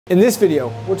In this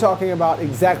video, we're talking about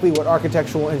exactly what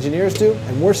architectural engineers do,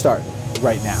 and we're starting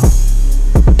right now.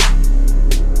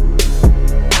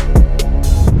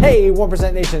 Hey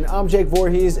 1% Nation, I'm Jake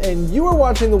Voorhees, and you are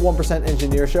watching the 1%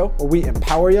 Engineer Show, where we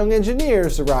empower young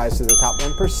engineers to rise to the top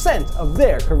 1% of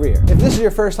their career. If this is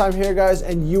your first time here, guys,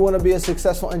 and you want to be a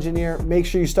successful engineer, make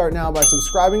sure you start now by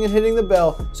subscribing and hitting the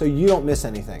bell so you don't miss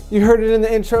anything. You heard it in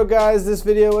the intro, guys. This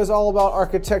video is all about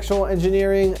architectural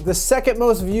engineering. The second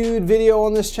most viewed video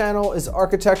on this channel is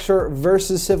architecture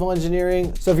versus civil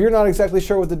engineering. So if you're not exactly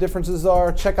sure what the differences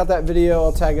are, check out that video.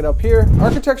 I'll tag it up here.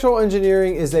 Architectural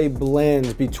engineering is a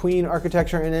blend between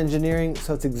architecture and engineering,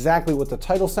 so it's exactly what the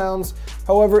title sounds.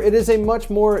 However, it is a much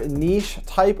more niche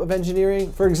type of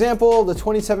engineering. For example, the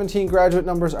 2017 graduate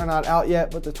numbers are not out yet,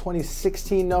 but the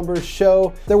 2016 numbers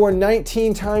show there were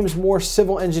 19 times more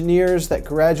civil engineers that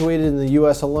graduated in the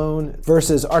US alone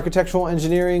versus architectural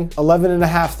engineering,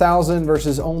 11,500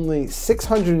 versus only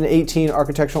 618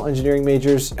 architectural engineering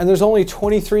majors. And there's only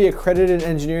 23 accredited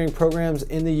engineering programs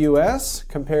in the US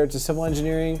compared to civil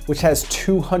engineering, which has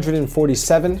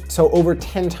 247. So over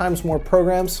 10 times more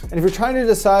programs. And if you're trying to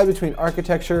decide between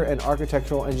architecture and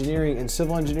architectural engineering and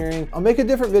civil engineering, I'll make a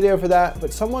different video for that,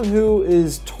 but someone who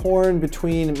is torn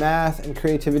between math and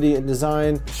creativity and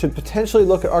design should potentially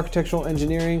look at architectural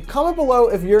engineering. Comment below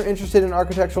if you're interested in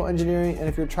architectural engineering and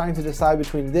if you're trying to decide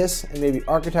between this and maybe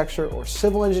architecture or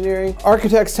civil engineering.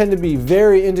 Architects tend to be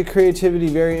very into creativity,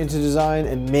 very into design,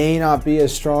 and may not be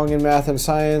as strong in math and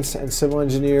science, and civil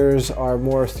engineers are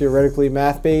more theoretically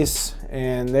math-based.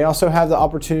 And they also have the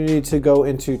opportunity to go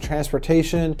into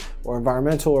transportation or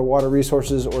environmental or water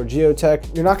resources or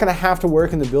geotech. You're not gonna have to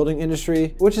work in the building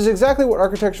industry, which is exactly what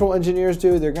architectural engineers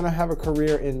do. They're gonna have a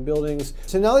career in buildings.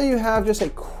 So now that you have just a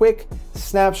quick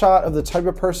snapshot of the type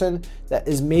of person that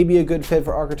is maybe a good fit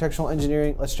for architectural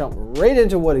engineering, let's jump right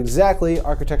into what exactly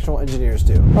architectural engineers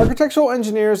do. Architectural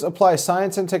engineers apply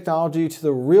science and technology to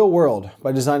the real world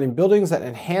by designing buildings that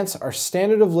enhance our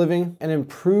standard of living and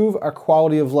improve our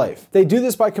quality of life. They do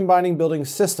this by combining building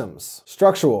systems,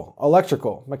 structural,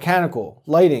 electrical, mechanical,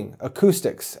 lighting,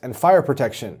 acoustics, and fire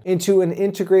protection into an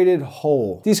integrated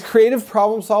whole. These creative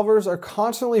problem solvers are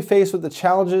constantly faced with the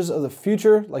challenges of the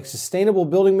future, like sustainable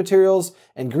building materials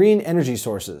and green energy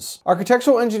sources.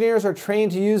 Architectural engineers are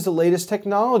trained to use the latest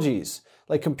technologies,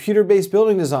 like computer-based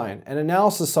building design and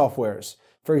analysis softwares.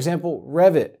 For example,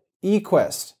 Revit,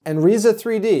 eQuest, and Reza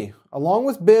 3D, along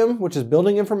with BIM, which is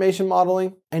Building Information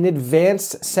Modeling, and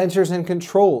advanced sensors and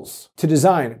controls to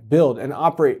design, build, and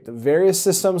operate the various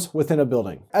systems within a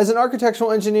building. As an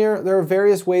architectural engineer, there are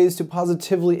various ways to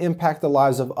positively impact the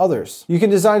lives of others. You can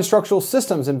design structural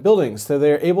systems in buildings so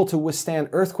they are able to withstand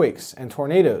earthquakes and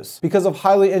tornadoes. Because of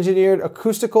highly engineered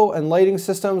acoustical and lighting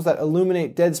systems that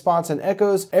illuminate dead spots and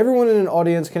echoes, everyone in an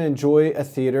audience can enjoy a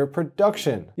theater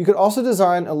production. You could also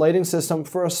design a lighting system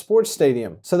for a sports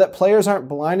stadium so that players aren't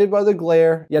blinded by the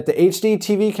glare, yet the HD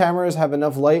TV cameras have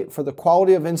enough light for the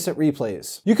quality of instant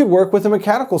replays. You could work with a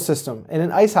mechanical system in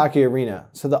an ice hockey arena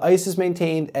so the ice is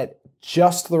maintained at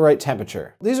just the right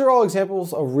temperature. These are all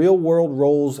examples of real-world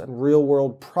roles and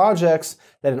real-world projects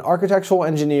that an architectural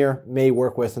engineer may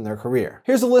work with in their career.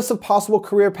 Here's a list of possible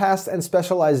career paths and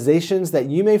specializations that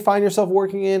you may find yourself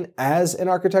working in as an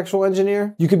architectural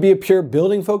engineer. You could be a pure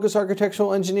building-focused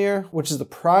architectural engineer, which is the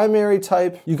primary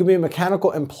type. You could be a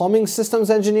mechanical and plumbing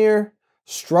systems engineer,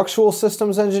 structural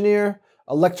systems engineer,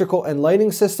 electrical and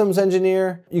lighting systems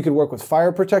engineer. You could work with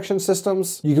fire protection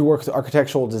systems. You could work with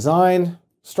architectural design,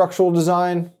 structural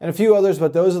design, and a few others,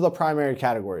 but those are the primary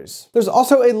categories. There's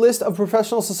also a list of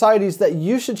professional societies that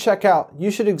you should check out. You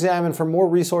should examine for more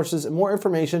resources and more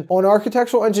information on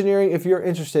architectural engineering if you're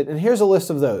interested, and here's a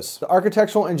list of those. The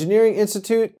Architectural Engineering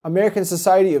Institute, American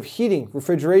Society of Heating,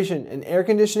 Refrigeration, and Air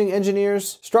Conditioning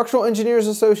Engineers, Structural Engineers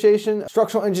Association,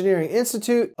 Structural Engineering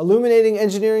Institute, Illuminating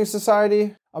Engineering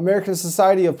Society, American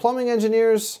Society of Plumbing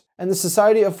Engineers, and the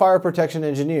Society of Fire Protection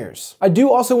Engineers. I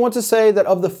do also want to say that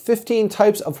of the 15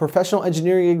 types of professional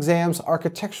engineering exams,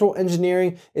 architectural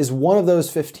engineering is one of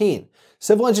those 15.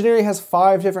 Civil engineering has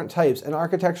 5 different types, and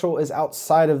architectural is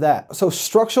outside of that. So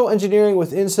structural engineering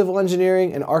within civil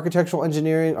engineering and architectural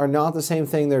engineering are not the same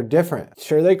thing, they're different.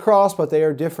 Sure, they cross, but they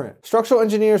are different. Structural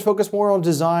engineers focus more on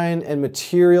design and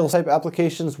material type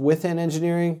applications within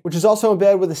engineering, which is also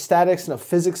embedded with a statics and a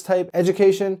physics type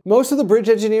education. Most of the bridge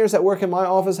engineers that work in my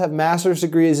office have master's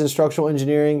degrees in structural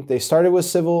engineering. They started with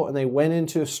civil and they went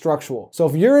into structural. So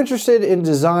if you're interested in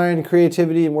design,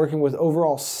 creativity, and working with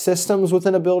overall systems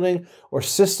within a building, or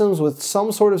systems with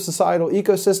some sort of societal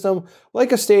ecosystem,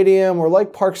 like a stadium or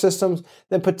like park systems,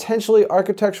 then potentially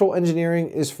architectural engineering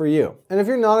is for you. And if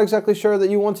you're not exactly sure that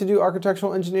you want to do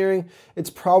architectural engineering, it's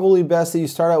probably best that you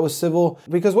start out with civil,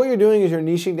 because what you're doing is you're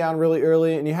niching down really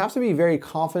early, and you have to be very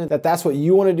confident that that's what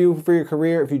you want to do for your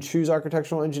career if you choose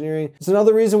architectural engineering. It's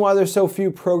another reason why there's so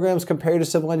few programs compared to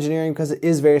civil engineering, because it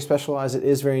is very specialized, it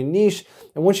is very niche.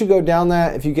 And once you go down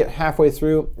that, if you get halfway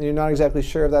through and you're not exactly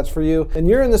sure if that's for you, then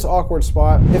you're in this awkward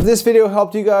spot. If this video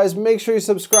helped you guys, make sure you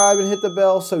subscribe and hit the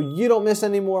bell so you don't miss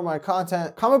any more of my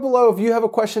content. Comment below if you have a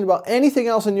question about anything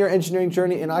else in your engineering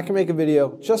journey, and I can make a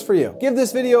video just for you. Give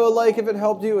this video a like if it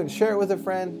helped you, and share it with a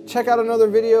friend. Check out another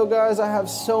video, guys. I have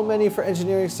so many for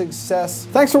engineering success.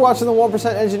 Thanks for watching the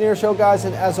 1% Engineer Show, guys,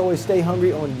 and as always, stay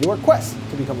hungry on your quest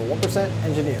to become a 1%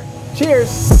 engineer.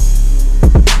 Cheers!